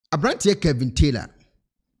Abrantie Kelvin Taylor.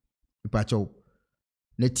 Ipacho.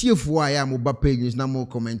 Na tiefo a ya mo ba pages na mo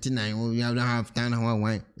comment na you have time na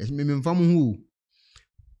wan. Yes me mfam hu.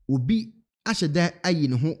 Obi ahyeda ayi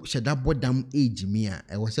ne ho hyeda bodam age me a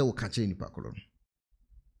e wo se wo ka kire nipa koro.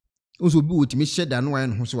 Oso obi wotimi hyeda no wan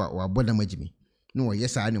ne ho so wa bodam agimi. No wo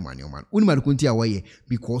yesa ane mane man. Unimar kunti a woye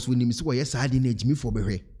because we nim se wo yesa ade na agimi fo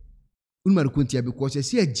behwe. Unimar kunti a because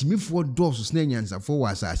se agimi fo doors na nyansa fo wa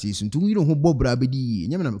asase so ntu yiro ho bobra bedi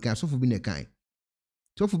nyame na meka sofo bi na kan.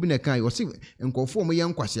 Sofo bi na kan wo se enkofo mo ye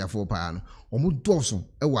nkwasiafo paa no omo doors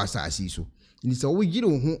e wa asase so. Ni se wo yiro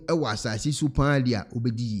ho e wa asase so paa dia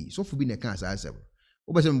obedi sofo bi na kan asase.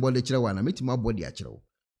 Wo be se mbode kire wa na metima body a kire wo.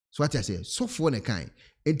 So ati ase sofo na kan.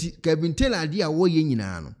 Enti Kelvin Taylor dia wo ye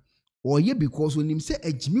nyina no. Oye because onim se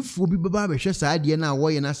agimifo bi baba behwe saa de na wo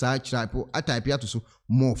ye na saa tripe atype ato so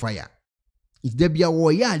more fire. It there be a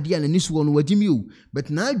woye ade na niso no wagimi o but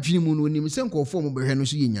na adwini mu no onim se nkofo mo behwe no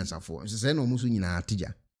so ye nyansafo nse se na omo so nyina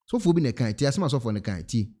ateja. So fo bi na kan ti asema so fo na kan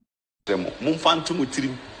ti. Mo fanto mo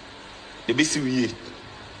tirim. De besi wiye.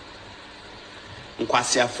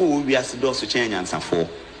 Nkwasiafo wi ase do so chen nyansafo.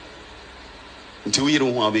 Nti wo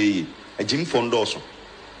yire ho abeyi agimfo ndo so.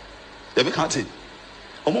 De be kan ti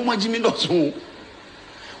omo magimi ndo so.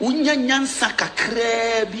 Unya nyansa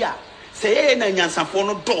kakra bia se na nyansafo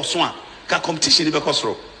no do so a ka competition be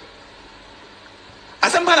kosoro.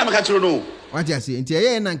 Asem bana maka chiro no. What you say? Nti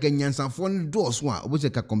ye na nka nyansafo no do so a obo se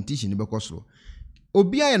ka competition be kosoro.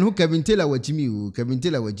 Obi aye no Kelvin Taylor wagimi o, Kelvin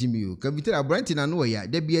Taylor wagimi o. Kelvin Taylor brand na no ya,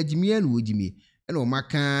 da bia agimi an wagimi. E no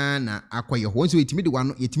maka na akoye ho nso yetimi de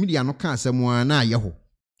wano yetimi de ano ka asem na aye ho.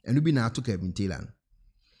 Eno bi na ato Kelvin Taylor.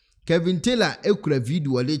 Kelvin Taylor ekura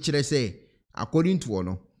video le kire se according to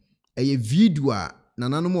no eye video a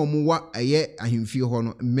nananom omuwa eye ahemfie ho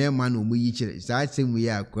no mema na omuyi kire saa asem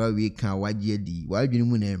ye akwa we kan waje adi wadwene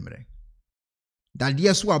mu na emre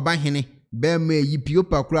dade so abahene be ma yi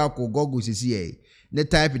piopa kura ko gogo sisi e ne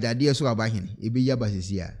type dade so abahene ebe ya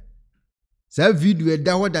basisi a saa video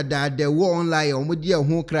da ho dada wo online omudi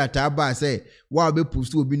ho krata ba se wa be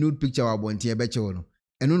post obi nude picture wa bonte e be chewo no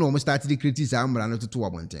eno na omo start the critics amra no toto wa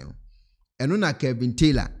bonte no eno na Kelvin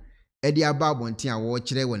Taylor e di aba bonte a wo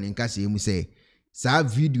kire woni nkase emu se saa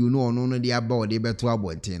video no ono no de aba o de beto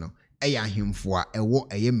abonte no eya ahemfo a ewo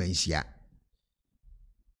eye manhia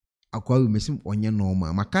akwa mesim onye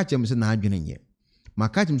normal maka chem se na adwene nye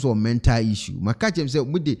maka chem se o mental issue maka chem se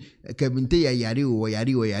mude Kelvin Taylor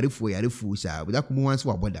yare fu saa buda ko mu wanse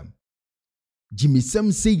wa bodam Jimmy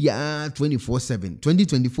Sam say ya 24/7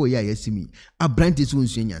 2024 ya yesimi abrante so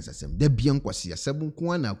nsu nyansasem da bia nkwase asem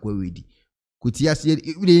nko na akwa wedi kuti ase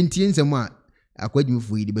de ntie nsem a akwa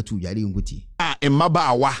Jimmy yi de betu yare nkuti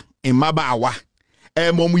emaba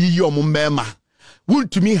mom yiyi omumbema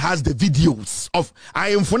Wultumi has the videos of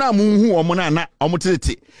I am funa munhu omuna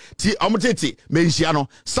omutete menhia no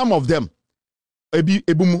some of them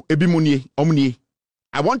ebimunie omnie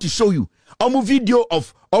I want to show you omu video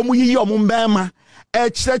of omu yiyi omumbema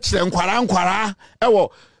chire nkwara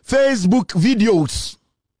ewo Facebook videos.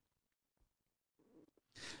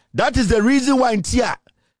 That is the reason why ntia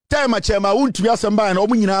time Chema Wuntumi asamba na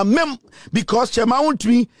omu nyina mem because Chema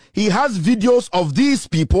Wuntumi he has videos of these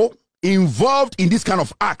people involved in this kind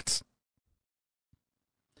of act.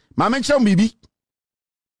 Mamencha Bibi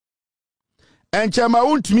and Chema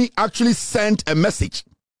Wuntumi actually sent a message.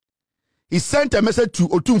 He sent a message to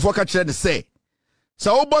Otumfoka Chere to say,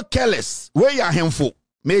 Saobo careless, where ya hemfo,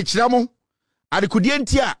 me chiramo,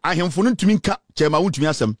 adikudientia, ahemfo ntumi nka Chema Wuntumi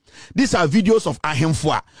asem. These are videos of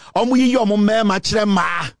ahemfo. Omu yiyi omu mema chire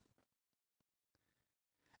ma.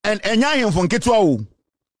 And enya ahemfo nketua o.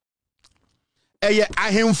 Eye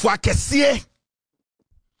ahemfo akese.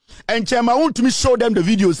 And Chema Wuntumi show them the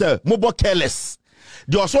videos mobo careless.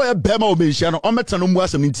 They also a bema o menhia no ometano mu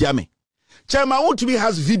asem ntia me. Chema Wuntumi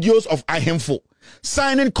has videos of ahemfo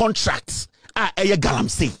signing contracts. Eye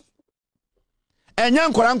galamsey. Enya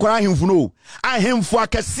nkora ahemfo no. Ahemfo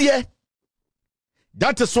akese.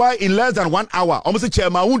 That is why in less than 1 hour, almost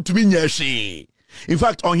Chema Wuntumi nyeshi. In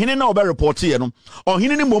fact, on hine na obe report here no. On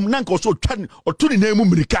hine ni mom na nko so twa otu ni na mu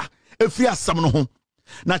mirika efi asam no ho.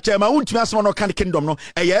 Na Chema Wuntumi asam no kan kingdom no,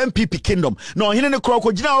 eye MPP kingdom. Na on hine ni kro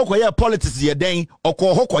ko gina okoye politics ye den,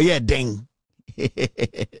 okọ ho koye den.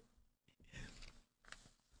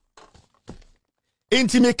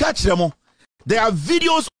 Intime catch them. There are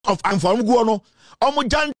videos of Anfamugo no. Omo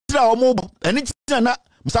jantra omo eni na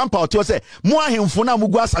Sampa Otio say mo ahemfo na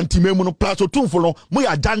mugwa santime mu no plus otumfo no mo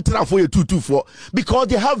ya jantra for ye 224 because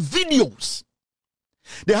they have videos.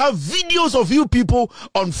 They have videos of you people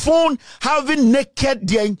on phone having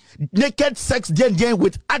naked sex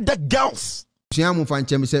with other girls. Siamu fan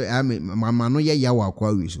chem say mama no ye ya wa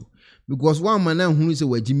kwa wi so because one man na hunu say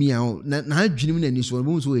wagimi a na adwene mu na ni so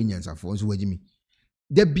bo so enyansafo so wagimi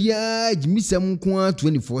da bia gimi sam ko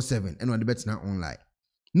 24/7 and on the bet na online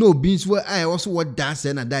no beans where I also what that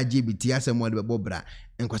say na that GBT asem what be bobra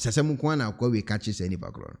enkwasasem ko na akwa we catch say ni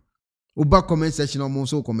bakro oba comment section omo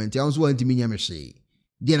so comment ya so want mi nya me hwe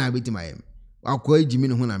de na beti mayem akwa gimi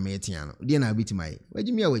no hu na me tia no de na beti maye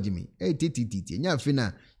wagimi a wagimi titi nya afi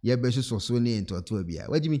na ye be so ne entoto bia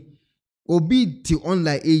wagimi obi ti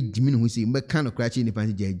online gimi no hu say me kan kra chi ni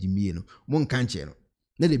pan je gimi no mo nkan che no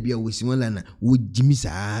na de bia wo si won la na wo gimi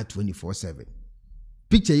saa 24/7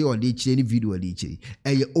 picture you or the any video or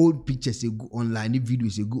the old pictures say go online, the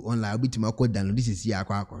videos say go online, bit my code download this is here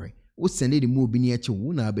akwa. O send the mo bi ni eche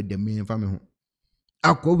wo na be dem me family ho.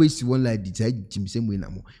 Akwa we si one like this Jimmy same way na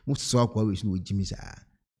mo. Mo so akwa we si no Jimmy sa.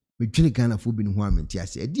 Me twene Ghana fo bi ni ho amenti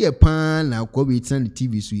ase. E de pan na akwa we tsan the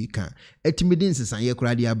TV so yi kan. Etimi din sesan ye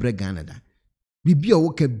kura de abre Ghana da. Bibi o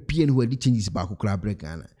ka bia no wadi changes ba akwa abre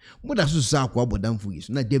Ghana. Mo da so sa akwa bodam fo yi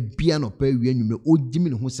so na de bia no pa wi anwume o Jimmy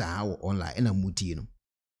no ho sa wo online na mutie no.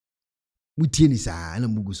 Mutie ni saa na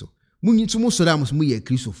muguso munyi tu musora musumu ye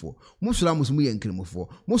kristofo musora musumu ye nkremofo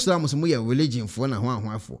musora musumu ye religion fo na ho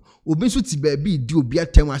ahwafo obi so ti ba bi di obi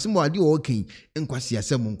atem asem ade o kan enkwase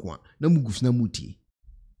asem nko na muguso na mutie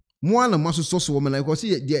mo ana maso so wo na ko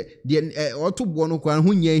se de otobo no kwa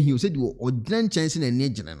ho nya hi o se de odran chance na ne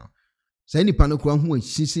gene no sai nipa no kwa ho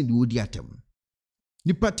asinsin de odi atem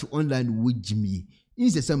nipa ti online wo jimi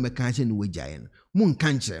inse some kanche no wajaye no mun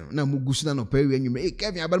kanche no na mugusu na no pawe anwume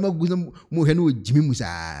Kelvin abal magusu mu he no jimi mu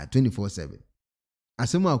saa 24/7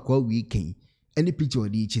 asema akwa weekend any picture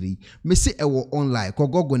odi chiri me se ewo online ko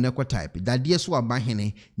gogo na ko type dade so aba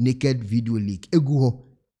hene naked video leak egu ho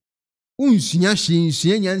unsunya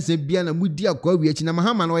hye nyanse bia na mudi akwa wi achi na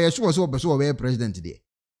mahama na oye so obeso obe president de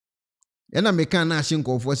ena me kan na ahye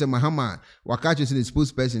nkofo se mahama wakacho se the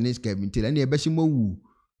spokesperson is Kelvin Taylor na ebeshi mowu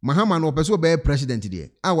mahama no person be president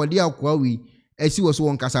de a wode akwa wi asi wo so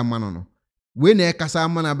won kasa mano no we na kasa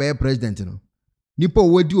mana be president no nipa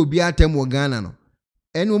wodi obi atem wo Ghana no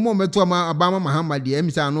eni mo meto ma abama mahama de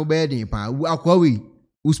emisa no be den pa akwa wi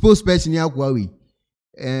u spokesperson akwa wi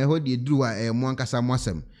ho de duwa mo kasa mo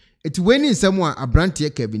asem eti we ni nsem a abrante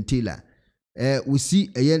Kelvin Taylor usi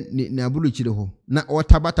na abulu chire ho na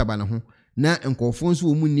otabataba ne ho na nkofo nso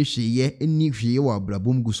wo mu ni hweye wo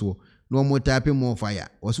abrabom guso no more typing more fire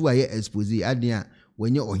oso wa ye expose adin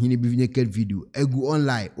wenye ohine bi naked video egu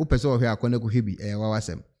online o pese wo hwe akone ko hwe bi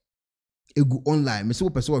wawasem egu online me se wo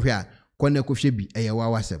pese wo hwe akone ko hwe bi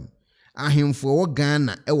wawasem ahemfo wo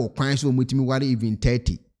Ghana wo kwan so mutimi ware even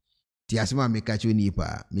 30 ti asema me ka che ni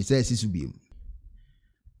pa me se sisu bi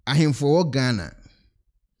ahemfo wo Ghana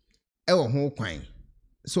wo ho kwan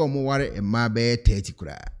so mo ware emma be 30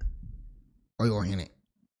 kura oyo ohine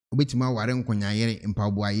obetima ware nkonya yere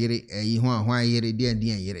mpabo ayere yi ho ahwa ayere de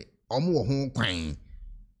ayere omo wo ho kwan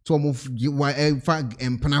so omo fa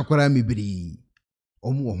empana kwara mebiri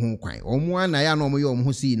omo wo ho kwan omo ana ya na omo ye omo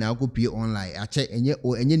ho si na akopie online ache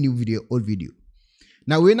enye new video old video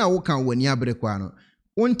na we na wo kan wani abere kwa no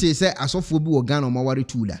unti se asofo bi wo Ghana omo ware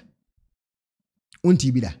tula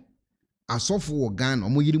unti bi da asofo wo Ghana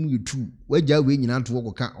omo yiri mu yutu waja we nyina to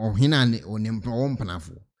wo ka ohena ne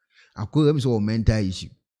onimpanafo akowe bi so mental issue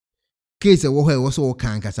case wo ho wo so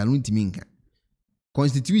kan kasa no ntimi nka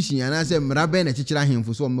constitution ana se mrabe na chichira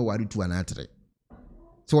hemfo so me ware tu ana atre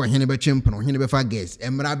so ohene be twempono ohene be fa gas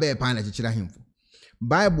mrabe pa na chichira hemfo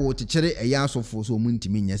bible chichire eya asofo so mu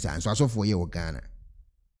ntimi nya sa so asofo ye wo Ghana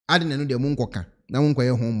ade na no de mu nkoka na mu nkoye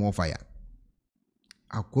ho mo fire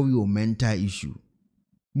akowi o mental issue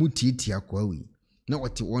mutiti akwawi na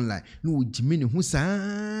wote online no wojimi ne hu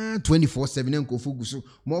saa 24/7 enko foguso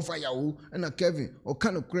mo fire wo na Kelvin o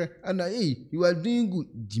kan kure na you are doing good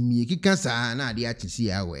jimi kika saa na ade achisi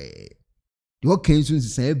ya we de o kan so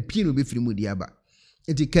nsisan bi no be firi mu di aba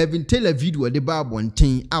enti Kelvin Taylor video de ba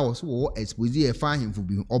bonten a wo so wo expose e fa hemfo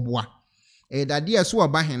bi oboa dade so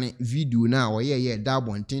oba hene video na wo ye da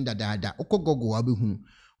bonten dada okogogo wa be hu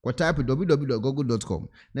ko type www.google.com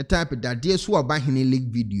na type dade so oba hene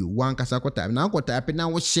link video wan kasa ko type na ko type na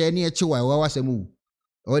wo share ne echi wa wasem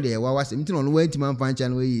o de wa wasem tin no wanti man fan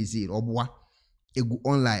channel we yi oboa egu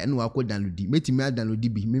online na wa ko download metimi download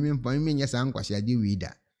bi me nya sa nkwase ade we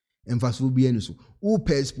da emfaso bi enu so wo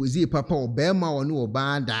expose papa obema wo ne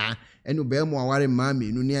oba da ene obema ware ma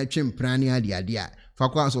me nu ne atwe mpran ne ade a fa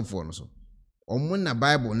kwa asofo no so omo na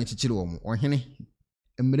bible ne chichire wo mo ohene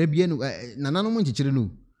emre bi enu nananom nchichire no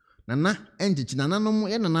nana enchichi nananom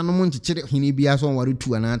ye nananom nchichire hini bia so ware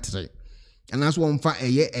tu ana atre ana so won fa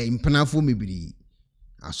eye mpanafo mebiri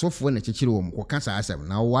asofo na kyekere wo mko kasa asem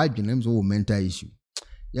na wo adwenem so wo mental issue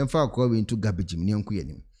yemfa akọ into garbage mi nko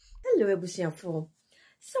yanim. Hello ebusiafo.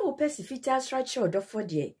 So pesifita structure odofo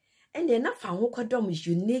de ene na fa ho kodom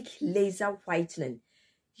unique laser whitening.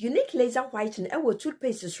 Unique laser whitening e wo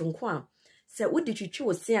toothpaste sonko a se wo de twitwi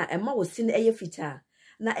wo se a e ma wo se na eye fita.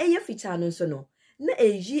 Na eye fita no so no na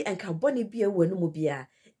eyi enkabone bia wo no mu bia.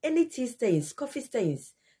 Any tea stains, coffee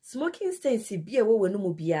stains, smoking stains bia wo no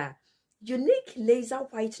mu bia. Unique laser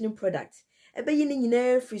whitening product. Ebe yi ni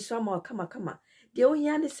nyina free so ama kama. De o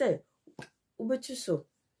hia ne se ubetu so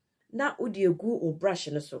na odi egu o brush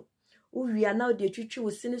no so uwia na odi twitwi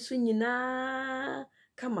wo sine so nyina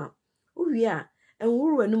kama uwia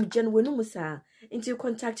enwuru anum gye no wanum sa into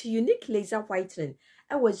contact Unique Laser Whitening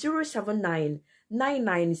at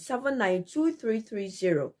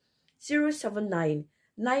 07999792330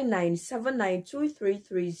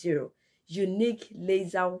 07999792330 Unique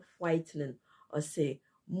Laser Whitening or say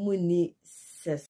muni ses